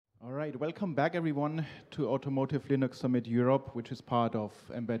Right, welcome back everyone to Automotive Linux Summit Europe, which is part of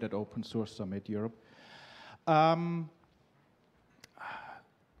Embedded Open Source Summit Europe. A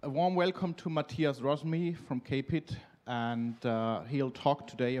warm welcome to Matthias Rossmy from KPIT, and he'll talk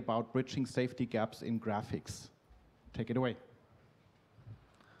today about bridging safety gaps in graphics. Take it away.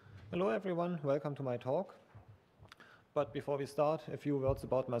 Hello everyone, welcome to my talk. But before we start, a few words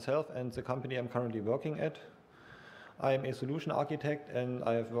about myself and the company I'm currently working at. I am a solution architect and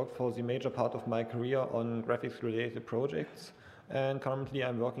I have worked for the major part of my career on graphics-related projects. And currently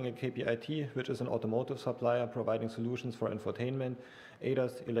I'm working at KPIT, which is an automotive supplier providing solutions for infotainment,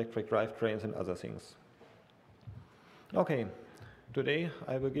 ADAS, electric drivetrains and other things. Okay, today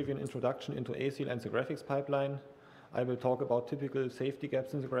I will give you an introduction into ASIL and the graphics pipeline. I will talk about typical safety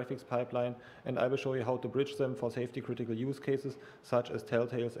gaps in the graphics pipeline, and I will show you how to bridge them for safety-critical use cases such as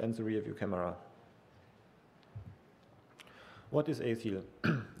telltales and the rear-view camera. What is ASIL?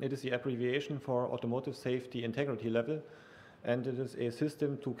 It is the abbreviation for Automotive Safety Integrity Level, and it is a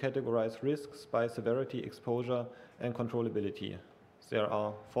system to categorize risks by severity, exposure, and controllability. There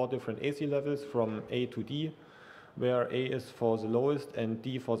are 4 different ASIL levels from A to D, where A is for the lowest and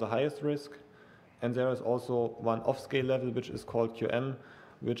D for the highest risk. And there is also one off-scale level, which is called QM,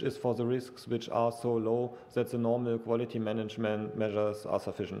 which is for the risks which are so low that the normal quality management measures are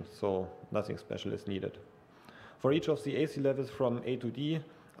sufficient, so nothing special is needed. For each of the ASIL levels from A to D,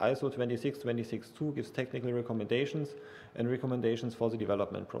 ISO 26262 gives technical recommendations and recommendations for the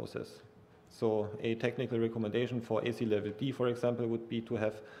development process. So a technical recommendation for ASIL level D, for example, would be to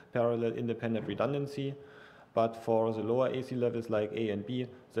have parallel independent redundancy. But for the lower ASIL levels like A and B,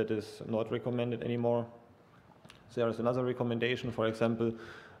 that is not recommended anymore. There is another recommendation, for example,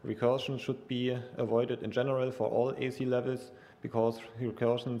 recursion should be avoided in general for all ASIL levels because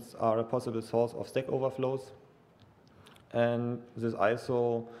recursions are a possible source of stack overflows. And this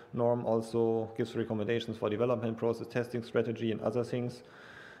ISO norm also gives recommendations for development process, testing strategy, and other things.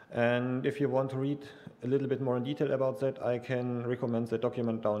 And if you want to read a little bit more in detail about that, I can recommend the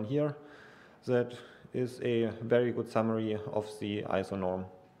document down here. That is a very good summary of the ISO norm.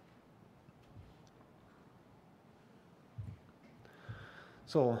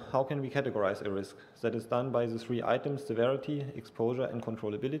 So how can we categorize a risk? That is done by the 3 items: severity, exposure, and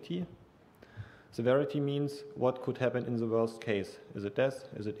controllability. Severity means what could happen in the worst case. Is it death?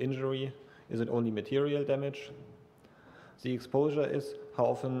 Is it injury? Is it only material damage? The exposure is how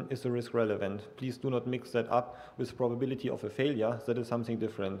often is the risk relevant. Please do not mix that up with probability of a failure. That is something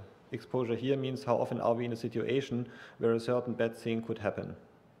different. Exposure here means how often are we in a situation where a certain bad thing could happen.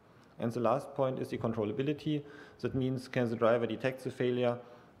 And the last point is the controllability. That means can the driver detect the failure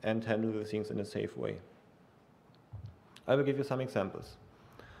and handle the things in a safe way. I will give you some examples.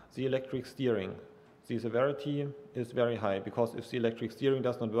 The electric steering. The severity is very high because if the electric steering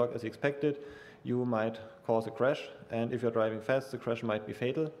does not work as expected, you might cause a crash, and if you're driving fast, the crash might be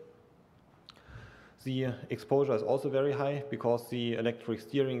fatal. The exposure is also very high because the electric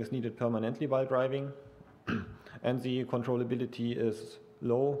steering is needed permanently while driving, and the controllability is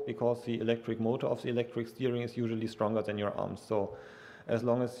low because the electric motor of the electric steering is usually stronger than your arms. So as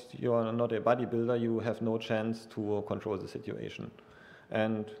long as you are not a bodybuilder, you have no chance to control the situation.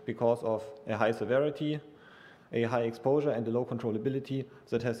 And because of a high severity, a high exposure, and a low controllability,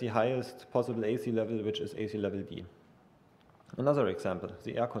 that has the highest possible ASIL level, which is ASIL level D. Another example,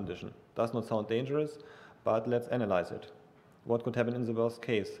 the air condition. Does not sound dangerous, but let's analyze it. What could happen in the worst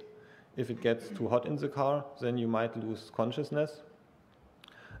case? If it gets too hot in the car, then you might lose consciousness,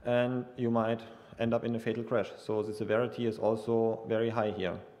 and you might end up in a fatal crash. So the severity is also very high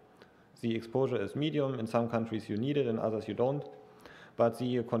here. The exposure is medium. In some countries you need it, in others you don't. But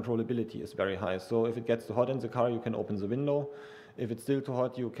the controllability is very high. So if it gets too hot in the car, you can open the window. If it's still too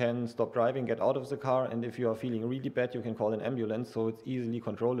hot, you can stop driving, get out of the car, and if you are feeling really bad, you can call an ambulance, so it's easily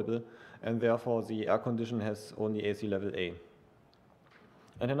controllable, and therefore the air condition has only ASIL level A.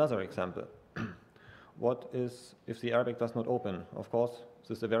 And another example. What is if the airbag does not open? Of course,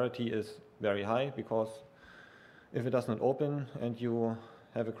 the severity is very high, because if it does not open and you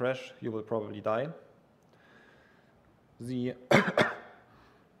have a crash, you will probably die.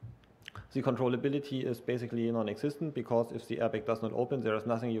 The controllability is basically non-existent because if the airbag does not open, there is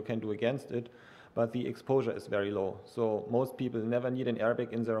nothing you can do against it, but the exposure is very low. So most people never need an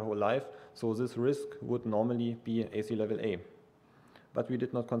airbag in their whole life, so this risk would normally be ASIL level A. But we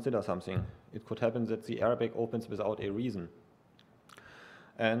did not consider something. It could happen that the airbag opens without a reason.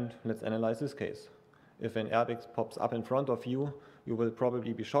 And let's analyze this case. If an airbag pops up in front of you, you will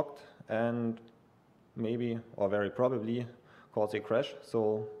probably be shocked and maybe, or very probably, cause a crash.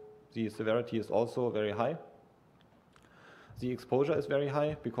 So the severity is also very high. The exposure is very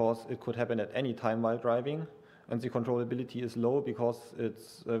high because it could happen at any time while driving, and the controllability is low because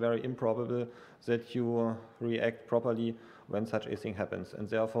it's very improbable that you react properly when such a thing happens, and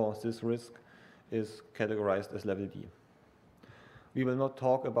therefore this risk is categorized as level D. We will not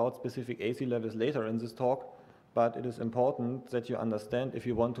talk about specific ASIL levels later in this talk, but it is important that you understand if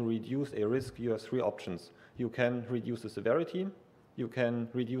you want to reduce a risk, you have three options. You can reduce the severity, you can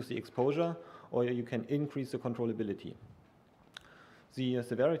reduce the exposure, or you can increase the controllability. The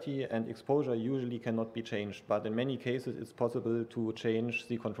severity and exposure usually cannot be changed, but in many cases it's possible to change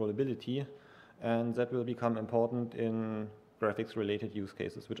the controllability, and that will become important in graphics-related use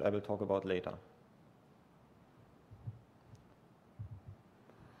cases, which I will talk about later.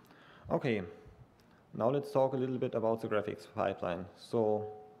 Okay, now let's talk a little bit about the graphics pipeline. So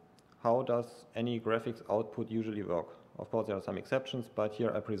how does any graphics output usually work? Of course, there are some exceptions, but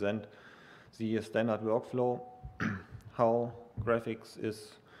here I present the standard workflow, how graphics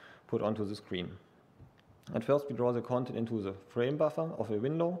is put onto the screen. At first, we draw the content into the frame buffer of a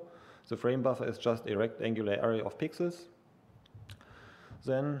window. The frame buffer is just a rectangular area of pixels.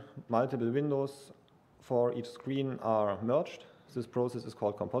 Then multiple windows for each screen are merged. This process is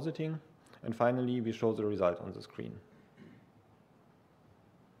called compositing. And finally, we show the result on the screen.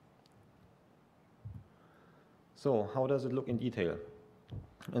 So how does it look in detail?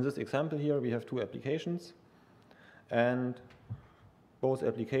 In this example here, we have two applications, and both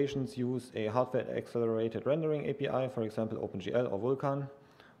applications use a hardware-accelerated rendering API, for example, OpenGL or Vulkan,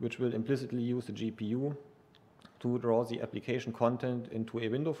 which will implicitly use the GPU to draw the application content into a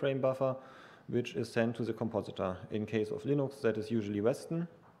window frame buffer, which is sent to the compositor. In case of Linux, that is usually Western.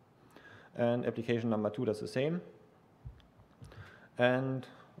 And application number 2 does the same. And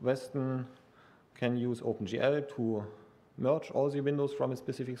Western can use OpenGL to merge all the windows from a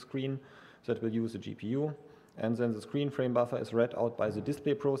specific screen that will use the GPU. And then the screen frame buffer is read out by the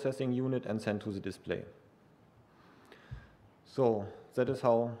display processing unit and sent to the display. So that is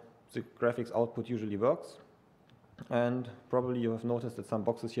how the graphics output usually works. And probably you have noticed that some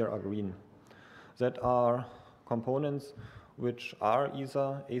boxes here are green. That are components which are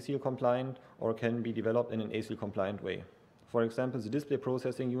either ASIL-compliant or can be developed in an ASIL-compliant way. For example, the display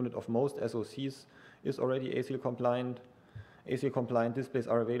processing unit of most SoCs is already ASIL-compliant. ASIL-compliant displays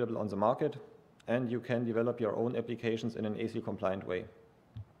are available on the market, and you can develop your own applications in an ASIL-compliant way.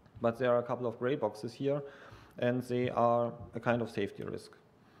 But there are a couple of gray boxes here, and they are a kind of safety risk.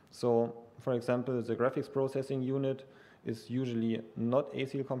 So, for example, the graphics processing unit is usually not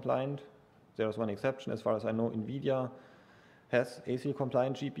ASIL-compliant. There is one exception. As far as I know, NVIDIA has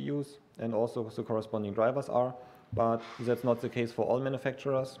ASIL-compliant GPUs, and also the corresponding drivers are, but that's not the case for all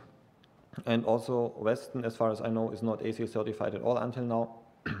manufacturers. And also Western, as far as I know, is not ASIL certified at all until now.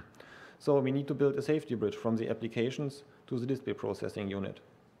 So we need to build a safety bridge from the applications to the display processing unit.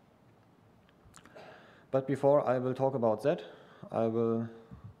 But before I will talk about that, I will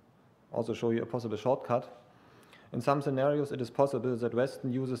also show you a possible shortcut. In some scenarios, it is possible that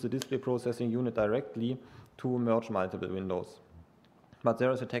Western uses the display processing unit directly to merge multiple windows. But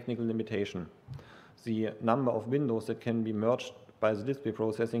there is a technical limitation. The number of windows that can be merged by the display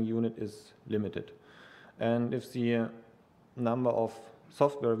processing unit is limited. And if the number of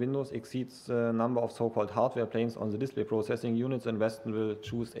software windows exceeds the number of so-called hardware planes on the display processing units, then Western will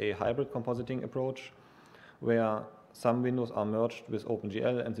choose a hybrid compositing approach, where some windows are merged with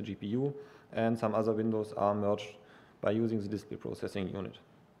OpenGL and the GPU, and some other windows are merged by using the display processing unit.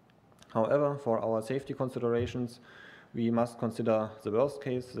 However, for our safety considerations, we must consider the worst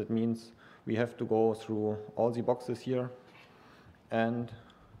case. That means we have to go through all the boxes here, and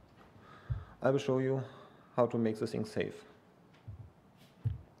I will show you how to make the thing safe.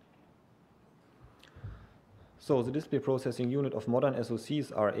 So the display processing unit of modern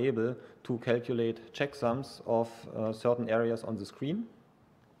SoCs are able to calculate checksums of certain areas on the screen.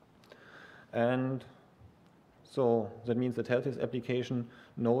 And so that means the Telltale's application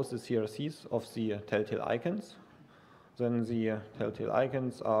knows the CRCs of the Telltale icons. Then the Telltale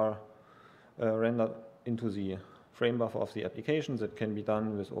icons are rendered into the frame buffer of the application. That can be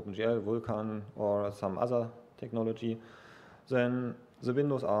done with OpenGL, Vulkan, or some other technology. Then the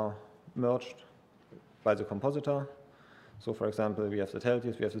windows are merged by the compositor. So for example, we have the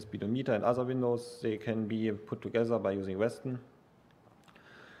Telltales, we have the speedometer and other windows. They can be put together by using Western.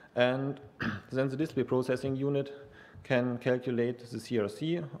 And then the display processing unit can calculate the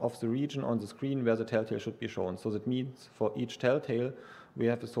CRC of the region on the screen where the Telltale should be shown. So that means for each Telltale, we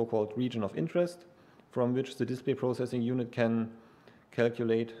have a so-called region of interest from which the display processing unit can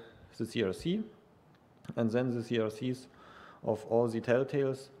calculate the CRC. And then the CRCs of all the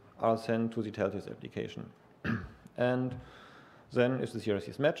Telltales are sent to the Telltale's application. And Then if the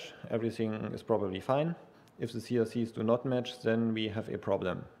CRCs match, everything is probably fine. If the CRCs do not match, then we have a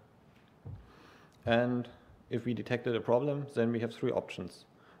problem. And if we detected a problem, then we have three options.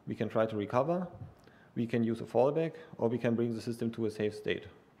 We can try to recover, we can use a fallback, or we can bring the system to a safe state.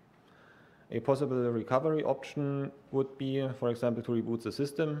 A possible recovery option would be, for example, to reboot the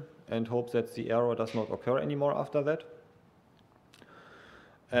system and hope that the error does not occur anymore after that.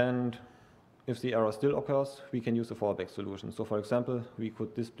 And if the error still occurs, we can use a fallback solution. So for example, we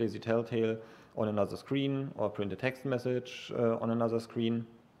could display the telltale on another screen or print a text message on another screen.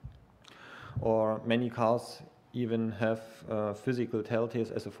 Or many cars even have physical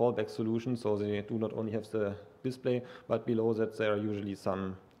telltales as a fallback solution, so they do not only have the display, but below that there are usually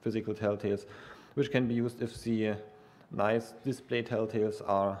some physical telltales, which can be used if the nice display telltales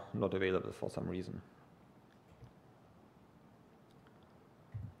are not available for some reason.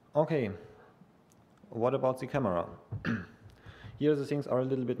 Okay, what about the camera? Here the things are a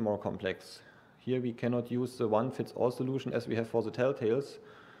little bit more complex. Here we cannot use the one-fits-all solution as we have for the telltales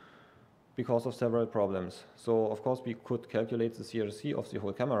because of several problems. So of course we could calculate the CRC of the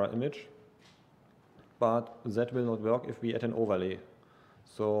whole camera image, but that will not work if we add an overlay.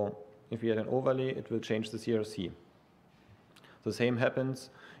 So if we add an overlay, it will change the CRC. The same happens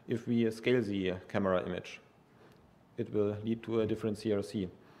if we scale the camera image. It will lead to a different CRC.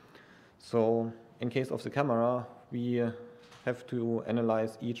 So in case of the camera, we have to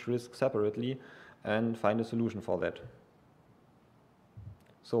analyze each risk separately and find a solution for that.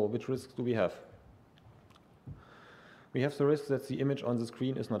 So which risks do we have? We have the risk that the image on the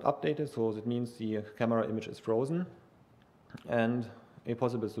screen is not updated, so that means the camera image is frozen. And a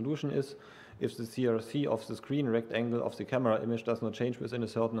possible solution is if the CRC of the screen rectangle of the camera image does not change within a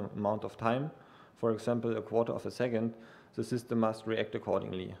certain amount of time, for example, a quarter of a second, the system must react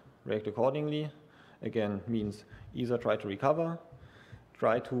accordingly. React accordingly, again, means either try to recover,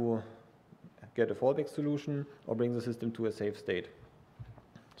 try to get a fallback solution, or bring the system to a safe state.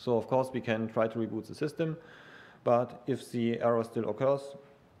 So of course we can try to reboot the system, but if the error still occurs,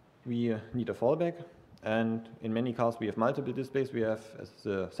 we need a fallback. And in many cars we have multiple displays. We have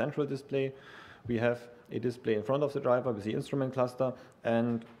the central display, we have a display in front of the driver with the instrument cluster,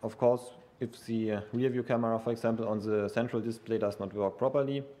 and of course if the rear view camera, for example, on the central display does not work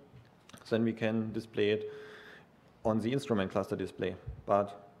properly, then we can display it on the instrument cluster display.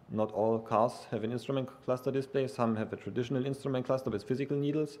 But not all cars have an instrument cluster display. Some have a traditional instrument cluster with physical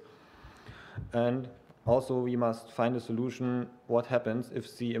needles. And also we must find a solution what happens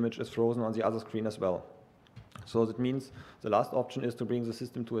if the image is frozen on the other screen as well. So that means the last option is to bring the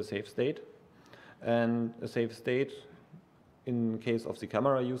system to a safe state. And a safe state in case of the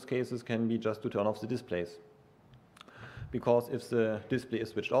camera use cases can be just to turn off the displays. Because if the display is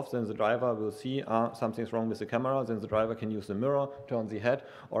switched off, then the driver will see something's wrong with the camera, then the driver can use the mirror, turn the head,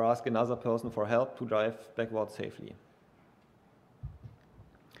 or ask another person for help to drive backwards safely.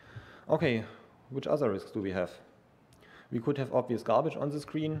 Okay, which other risks do we have? We could have obvious garbage on the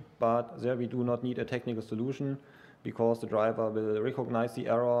screen, but there we do not need a technical solution because the driver will recognize the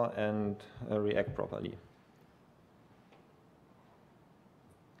error and react properly.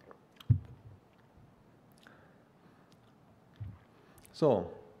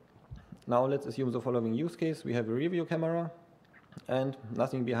 So now let's assume the following use case. We have a rear view camera and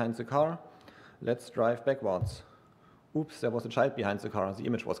nothing behind the car. Let's drive backwards. Oops, there was a child behind the car. The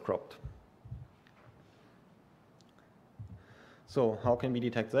image was cropped. So how can we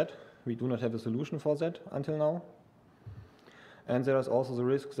detect that? We do not have a solution for that until now. And there is also the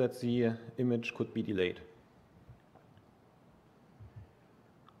risk that the image could be delayed.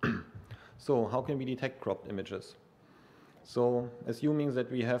 So how can we detect cropped images? So assuming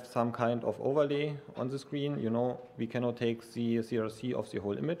that we have some kind of overlay on the screen, we cannot take the CRC of the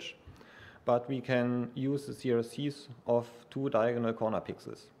whole image, but we can use the CRCs of two diagonal corner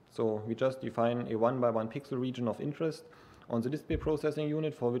pixels. So we just define a 1x1 pixel region of interest on the display processing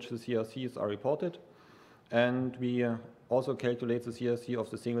unit for which the CRCs are reported. And we also calculate the CRC of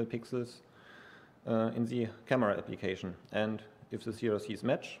the single pixels in the camera application. And if the CRCs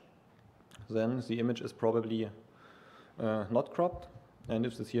match, then the image is probably not cropped, and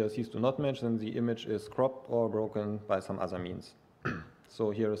if the CRCs do not match, then the image is cropped or broken by some other means. So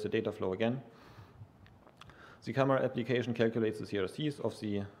here is the data flow again. The camera application calculates the CRCs of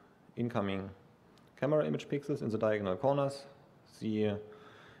the incoming camera image pixels in the diagonal corners. The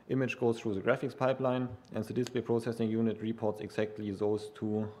image goes through the graphics pipeline, and the display processing unit reports exactly those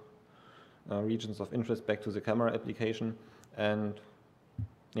two regions of interest back to the camera application. And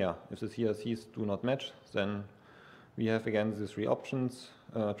yeah, if the CRCs do not match, then we have again these three options: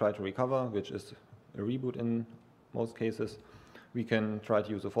 try to recover, which is a reboot in most cases, we can try to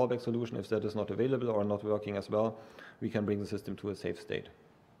use a fallback solution. If that is not available or not working as well, we can bring the system to a safe state.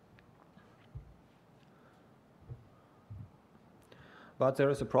 But there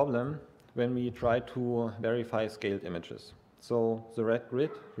is a problem when we try to verify scaled images. So the red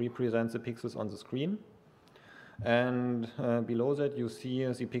grid represents the pixels on the screen, and below that you see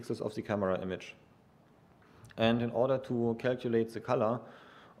the pixels of the camera image. And in order to calculate the color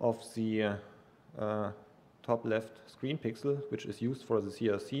of the top left screen pixel, which is used for the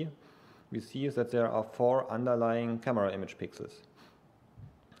CRC, we see that there are 4 underlying camera image pixels.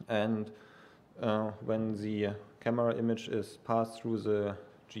 And when the camera image is passed through the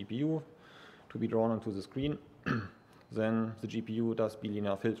GPU to be drawn onto the screen, then the GPU does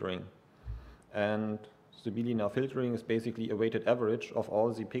bilinear filtering. And the bilinear filtering is basically a weighted average of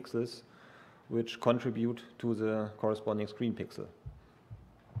all the pixels which contribute to the corresponding screen pixel.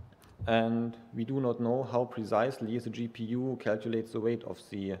 And we do not know how precisely the GPU calculates the weight of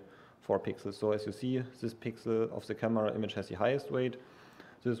the 4 pixels. So as you see, this pixel of the camera image has the highest weight,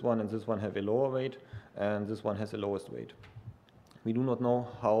 this one and this one have a lower weight, and this one has the lowest weight. We do not know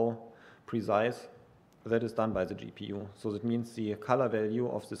how precise that is done by the GPU. So that means the color value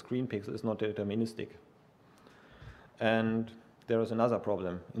of the screen pixel is not deterministic. And there is another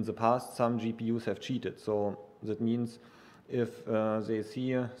problem. In the past, some GPUs have cheated. So that means if they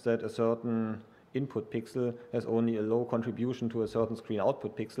see that a certain input pixel has only a low contribution to a certain screen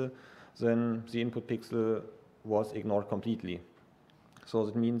output pixel, then the input pixel was ignored completely. So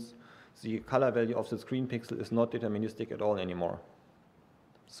that means the color value of the screen pixel is not deterministic at all anymore.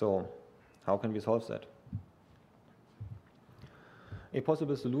 So how can we solve that? A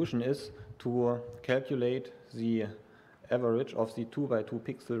possible solution is to calculate the average of the 2 by 2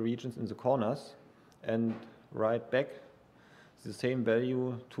 pixel regions in the corners and write back the same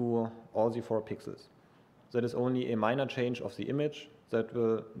value to all the 4 pixels. That is only a minor change of the image that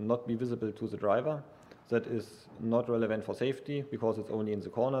will not be visible to the driver. That is not relevant for safety because it's only in the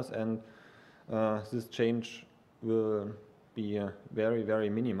corners, and this change will be very, very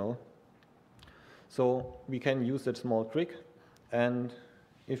minimal. So we can use that small trick, and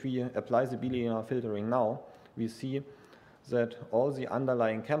if we apply the bilinear filtering now, we see that all the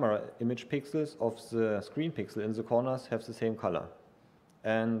underlying camera image pixels of the screen pixel in the corners have the same color.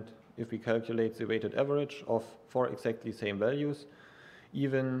 And if we calculate the weighted average of 4 exactly same values,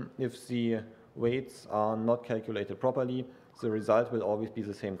 even if the weights are not calculated properly, the result will always be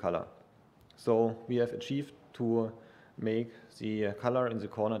the same color. So we have achieved to make the color in the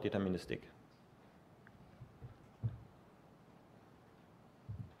corner deterministic.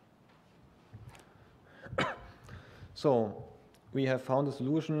 So we have found a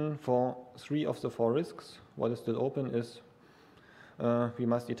solution for 3 of the 4 risks. What is still open is we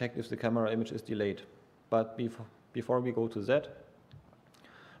must detect if the camera image is delayed. But before we go to that,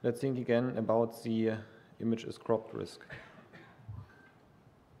 let's think again about the image is cropped risk.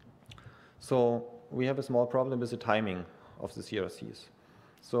 So we have a small problem with the timing of the CRCs.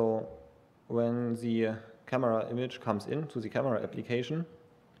 So when the camera image comes into the camera application,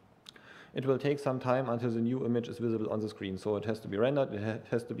 it will take some time until the new image is visible on the screen. So it has to be rendered, it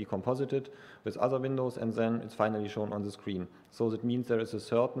has to be composited with other windows, and then it's finally shown on the screen. So that means there is a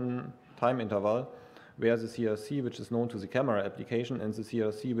certain time interval where the CRC, which is known to the camera application, and the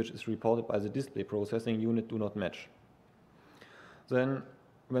CRC, which is reported by the display processing unit, do not match. Then,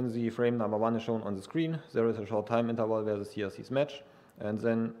 when the frame number 1 is shown on the screen, there is a short time interval where the CRCs match, and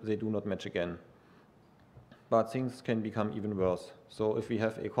then they do not match again. But things can become even worse. So if we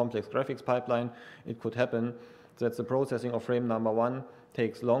have a complex graphics pipeline, it could happen that the processing of frame number 1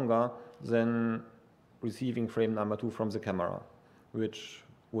 takes longer than receiving frame number 2 from the camera, which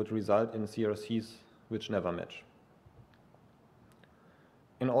would result in CRCs which never match.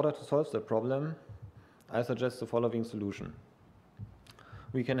 In order to solve that problem, I suggest the following solution.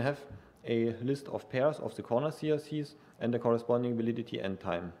 We can have a list of pairs of the corner CRCs and the corresponding validity end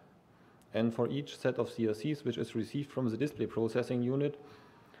time. And for each set of CRCs which is received from the display processing unit,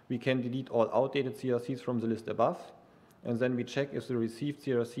 we can delete all outdated CRCs from the list above, and then we check if the received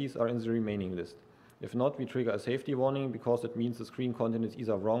CRCs are in the remaining list. If not, we trigger a safety warning because it means the screen content is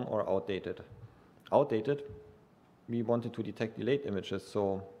either wrong or outdated. Outdated, we wanted to detect delayed images,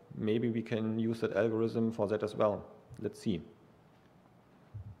 so maybe we can use that algorithm for that as well. Let's see.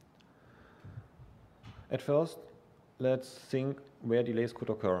 At first, let's think where delays could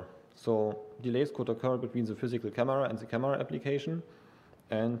occur. So delays could occur between the physical camera and the camera application,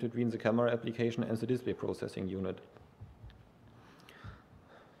 and between the camera application and the display processing unit.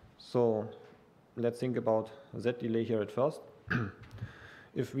 So let's think about that delay here at first.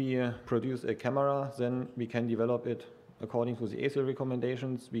 If we produce a camera, then we can develop it according to the ASIL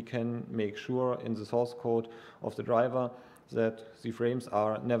recommendations, we can make sure in the source code of the driver that the frames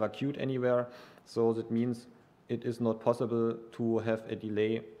are never queued anywhere. So that means it is not possible to have a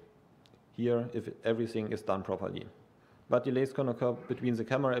delay here if everything is done properly. But delays can occur between the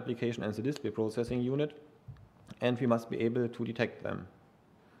camera application and the display processing unit, and we must be able to detect them.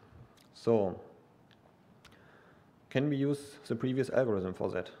 So, can we use the previous algorithm for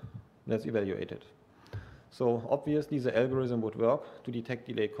that? Let's evaluate it. So, obviously the algorithm would work to detect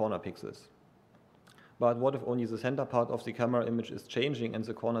delayed corner pixels. But what if only the center part of the camera image is changing and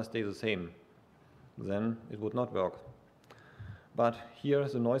the corners stay the same? Then it would not work. But here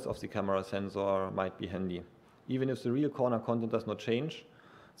the noise of the camera sensor might be handy. Even if the real corner content does not change,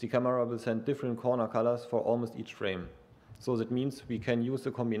 the camera will send different corner colors for almost each frame. So that means we can use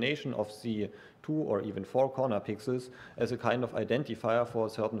the combination of the 2 or even 4 corner pixels as a kind of identifier for a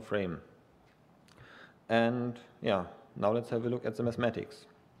certain frame. And yeah, now let's have a look at the mathematics.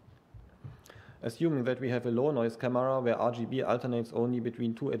 Assuming that we have a low noise camera where RGB alternates only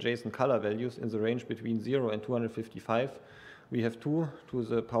between 2 adjacent color values in the range between 0 and 255, we have 2 to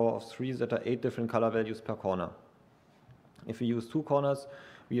the power of 3 that are 8 different color values per corner. If we use 2 corners,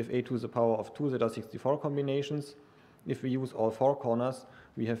 we have 8 to the power of 2 that are 64 combinations. If we use all 4 corners,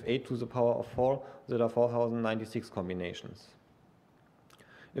 we have 8 to the power of 4 that are 4096 combinations.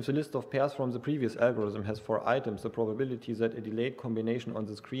 If the list of pairs from the previous algorithm has 4 items, the probability that a delayed combination on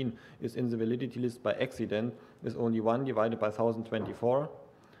the screen is in the validity list by accident is only 1 divided by 1024.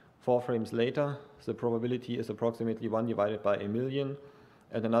 4 frames later, the probability is approximately 1 divided by a million,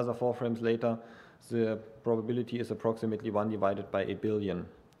 and another 4 frames later, the probability is approximately 1 divided by a billion.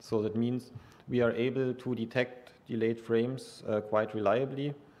 So that means we are able to detect delayed frames quite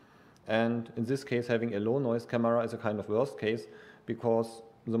reliably, and in this case having a low noise camera is a kind of worst case, because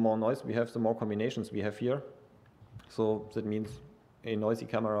the more noise we have, the more combinations we have here. So that means a noisy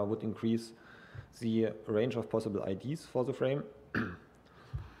camera would increase the range of possible IDs for the frame.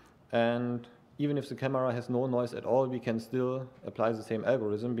 And even if the camera has no noise at all, we can still apply the same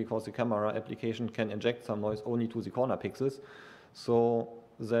algorithm, because the camera application can inject some noise only to the corner pixels, so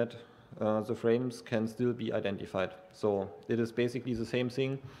that the frames can still be identified. So it is basically the same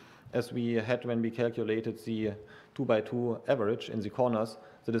thing as we had when we calculated the 2x2 average in the corners.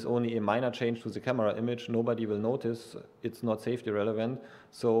 That is only a minor change to the camera image. Nobody will notice. It's not safety relevant,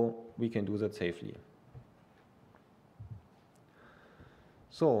 so we can do that safely.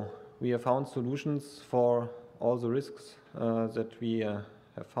 So we have found solutions for all the risks that we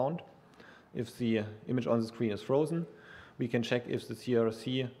have found. If the image on the screen is frozen, we can check if the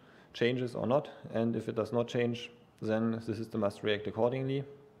CRC changes or not, and if it does not change, then the system must react accordingly.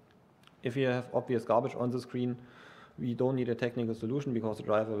 If we have obvious garbage on the screen, we don't need a technical solution, because the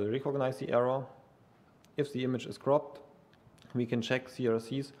driver will recognize the error. If the image is cropped, we can check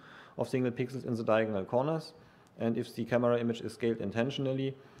CRCs of single pixels in the diagonal corners, and if the camera image is scaled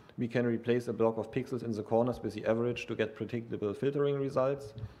intentionally, we can replace a block of pixels in the corners with the average to get predictable filtering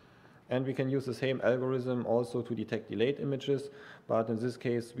results. And we can use the same algorithm also to detect delayed images, but in this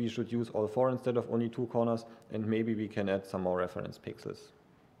case we should use all 4 instead of only 2 corners, and maybe we can add some more reference pixels.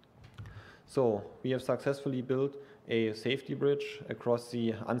 So we have successfully built a safety bridge across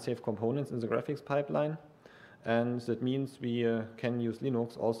the unsafe components in the graphics pipeline, and that means we can use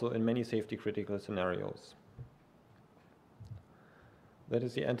Linux also in many safety critical scenarios. That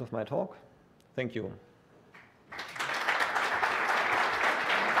is the end of my talk. Thank you.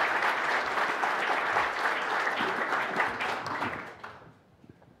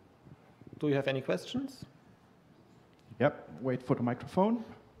 Do you have any questions? Yep, wait for the microphone.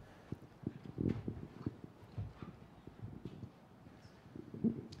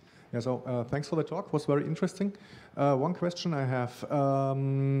 Yeah, so thanks for the talk. It was very interesting. One question I have,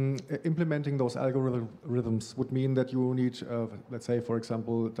 implementing those algorithms would mean that you need, let's say, for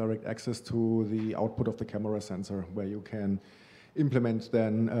example, direct access to the output of the camera sensor, where you can implement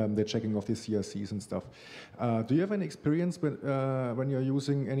then the checking of the CRCs and stuff. Do you have any experience with, when you're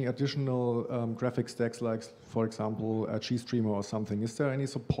using any additional graphic stacks, like, for example, a GStreamer or something? Is there any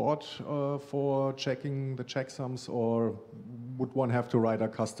support for checking the checksums, or would one have to write a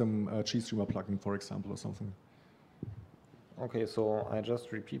custom GStreamer plugin, for example, or something? Okay, so I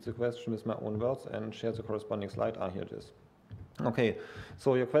just repeat the question with my own words and share the corresponding slide. Here it is. Okay,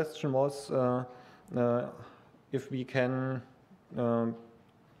 so your question was if we can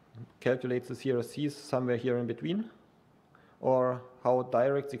calculate the CRCs somewhere here in between, or how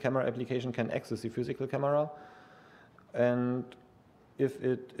direct the camera application can access the physical camera, and if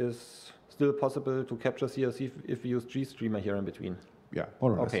it is still possible to capture CRC if we use GStreamer here in between. Yeah,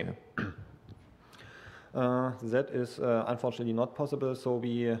 more or less. Okay. That is unfortunately not possible, so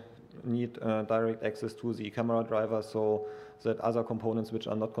we need direct access to the camera driver so that other components which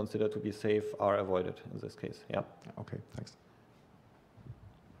are not considered to be safe are avoided in this case. Yeah. Okay, thanks.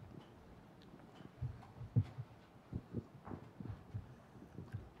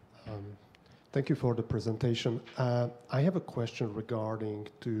 Thank you for the presentation. I have a question regarding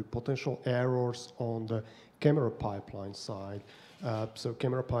to potential errors on the camera pipeline side. So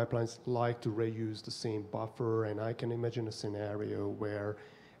camera pipelines like to reuse the same buffer, and I can imagine a scenario where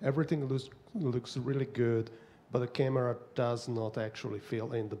everything looks really good, but the camera does not actually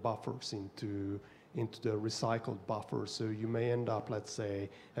fill in the buffers into the recycled buffer. So you may end up, let's say,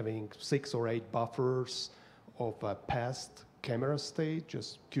 having 6 or 8 buffers of a past camera state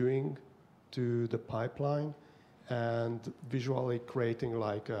just queuing to the pipeline and visually creating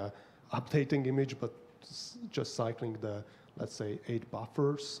like a updating image, but just cycling the, let's say, 8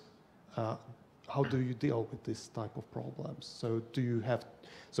 buffers. How do you deal with this type of problems? So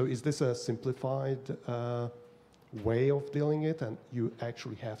so is this a simplified way of dealing it, and you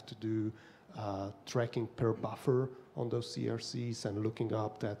actually have to do tracking per buffer on those CRCs and looking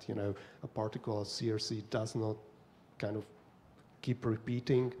up that, you know, a particular CRC does not kind of keep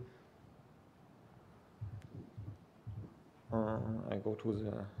repeating? I go to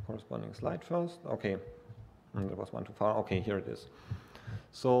the corresponding slide first. Okay, that was one too far. Okay, here it is.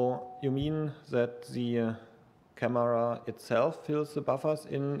 So you mean that the camera itself fills the buffers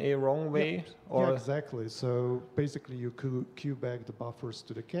in a wrong way? Yeah, or yeah, exactly. So basically you queue back the buffers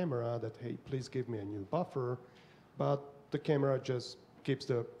to the camera that, hey, please give me a new buffer, but the camera just keeps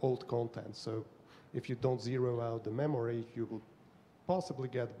the old content. So if you don't zero out the memory, you will possibly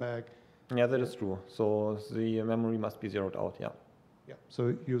get back. Yeah, that is true. So the memory must be zeroed out, yeah. Yeah,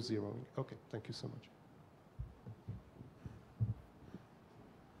 so you're zeroing. Okay, thank you so much.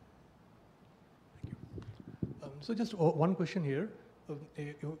 So just one question here.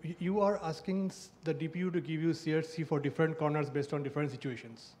 You are asking the DPU to give you CRC for different corners based on different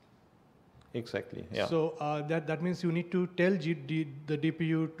situations. Exactly, yeah. So that means you need to tell the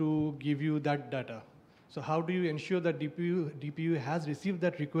DPU to give you that data. So how do you ensure that DPU has received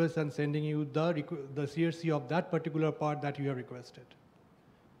that request and sending you the CRC of that particular part that you have requested?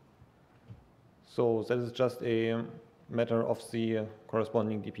 So that is just a matter of the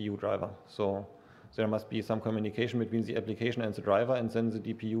corresponding DPU driver. So there must be some communication between the application and the driver, and then the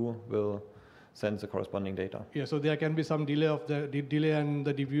DPU will send the corresponding data. Yeah, so there can be some delay of the delay, and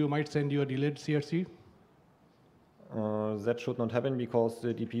the DPU might send you a delayed CRC? That should not happen because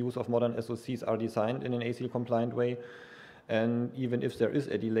the DPUs of modern SoCs are designed in an ASIL-compliant way. And even if there is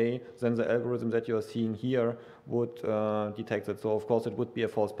a delay, then the algorithm that you are seeing here would detect it. So of course it would be a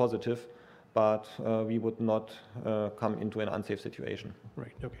false positive, but we would not come into an unsafe situation.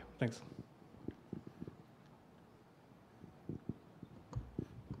 Right, okay, thanks.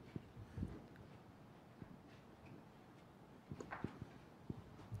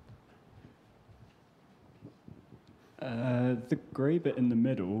 The grey bit in the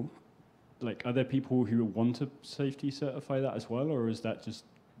middle, like, are there people who want to safety certify that as well, or is that just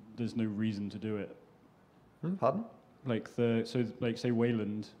there's no reason to do it? Pardon? Like like say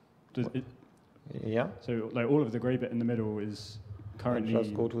Wayland, does it? Yeah. So like all of the grey bit in the middle is currently. I'll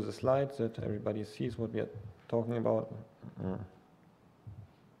just go to the slide that everybody sees what we are talking about.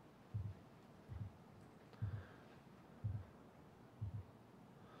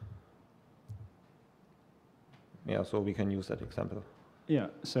 Yeah, so we can use that example. Yeah,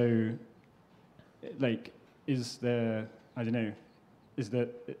 so like, is there, I don't know, is there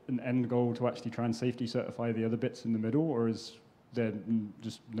an end goal to actually try and safety certify the other bits in the middle, or is there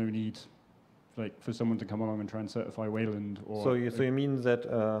just no need, like, for someone to come along and try and certify Wayland? Or so you mean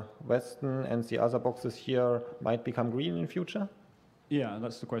that Weston and the other boxes here might become green in future? Yeah,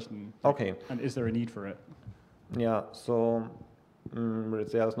 that's the question. Okay. And is there a need for it? Yeah, so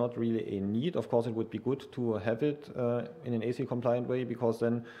there's not really a need. Of course, it would be good to have it in an ASIL-compliant way, because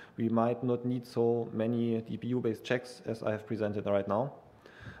then we might not need so many DPU-based checks as I have presented right now.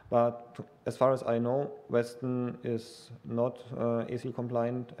 But as far as I know, Weston is not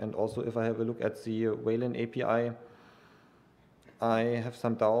ASIL-compliant. And also, if I have a look at the Wayland API, I have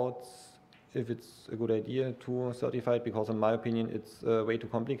some doubts if it's a good idea to certify it, because in my opinion, it's way too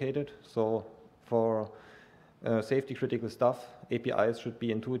complicated. So for safety critical stuff, APIs should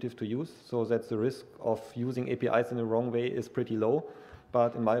be intuitive to use, so that the risk of using APIs in the wrong way is pretty low.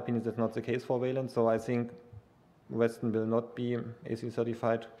 But in my opinion, that's not the case for Wayland. So I think Weston will not be ASIL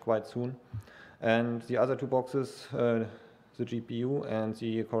certified quite soon. And the other two boxes, the GPU and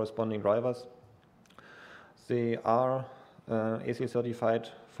the corresponding drivers, they are ASIL certified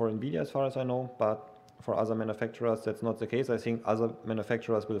for NVIDIA as far as I know, but for other manufacturers, that's not the case. I think other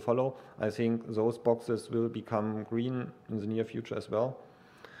manufacturers will follow. I think those boxes will become green in the near future as well.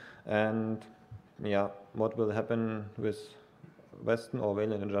 And yeah, what will happen with Weston or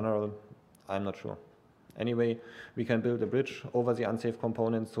Wayland in general, I'm not sure. Anyway, we can build a bridge over the unsafe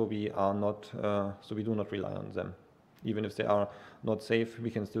components, so we are not, so we do not rely on them. Even if they are not safe, we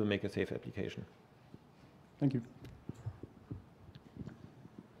can still make a safe application. Thank you.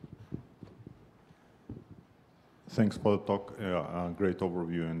 Thanks for the talk. Great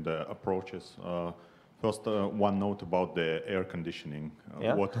overview and approaches. First, one note about the air conditioning.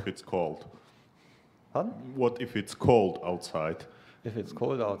 Yeah? What if it's cold? Pardon? What if it's cold outside? If it's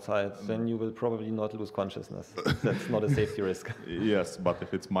cold outside, then you will probably not lose consciousness. That's not a safety risk. Yes, but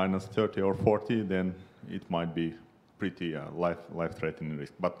if it's minus 30 or 40, then it might be pretty life-threatening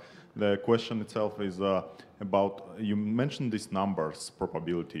risk. But the question itself is about, you mentioned these numbers,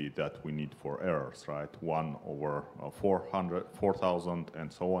 probability that we need for errors, right? 1 over 400, 4,000,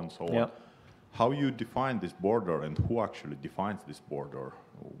 and so on, so Yeah. on. How you define this border, and who actually defines this border?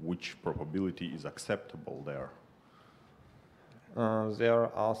 Which probability is acceptable there?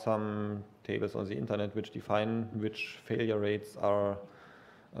 There are some tables on the internet which define which failure rates are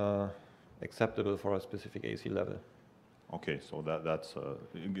acceptable for a specific ASIL level. Okay, so that's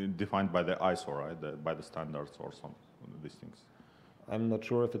defined by the ISO, right? By the standards or some of these things. I'm not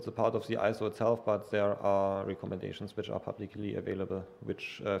sure if it's a part of the ISO itself, but there are recommendations which are publicly available,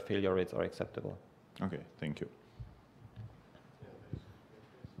 which failure rates are acceptable. Okay, thank you.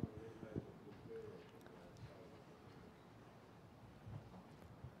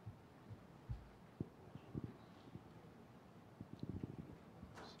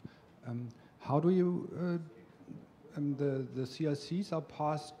 How do you, the CLCs are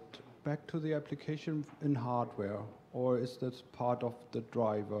passed back to the application in hardware, or is this part of the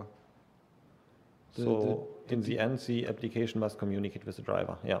driver? So in the end, the application must communicate with the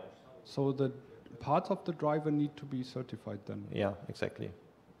driver, yeah. So the parts of the driver need to be certified then? Yeah, exactly.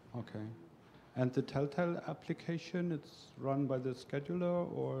 Okay. And the Telltale application, it's run by the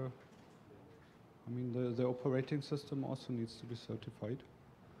scheduler, or, I mean, the operating system also needs to be certified?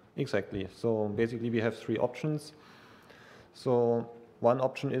 Exactly. So basically we have 3 options. So one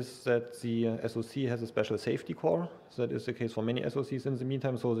option is that the SoC has a special safety core. That is the case for many SoCs in the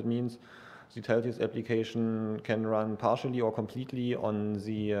meantime. So that means the Telltale application can run partially or completely on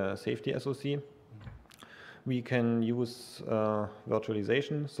the safety SoC. We can use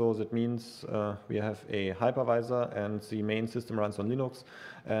virtualization. So that means we have a hypervisor and the main system runs on Linux,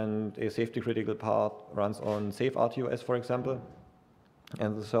 and a safety critical part runs on safe RTOS, for example.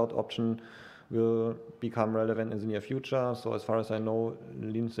 And the third option will become relevant in the near future. So as far as I know, the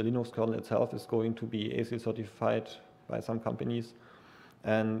Linux kernel itself is going to be ASIL certified by some companies.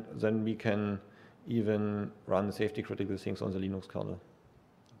 And then we can even run safety critical things on the Linux kernel.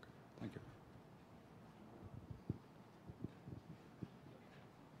 Okay, thank you.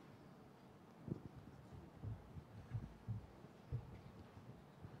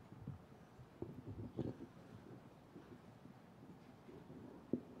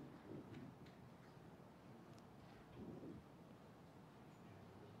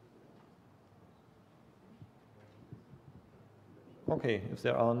 Okay, if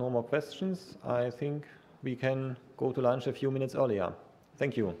there are no more questions, I think we can go to lunch a few minutes earlier.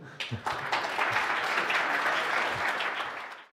 Thank you.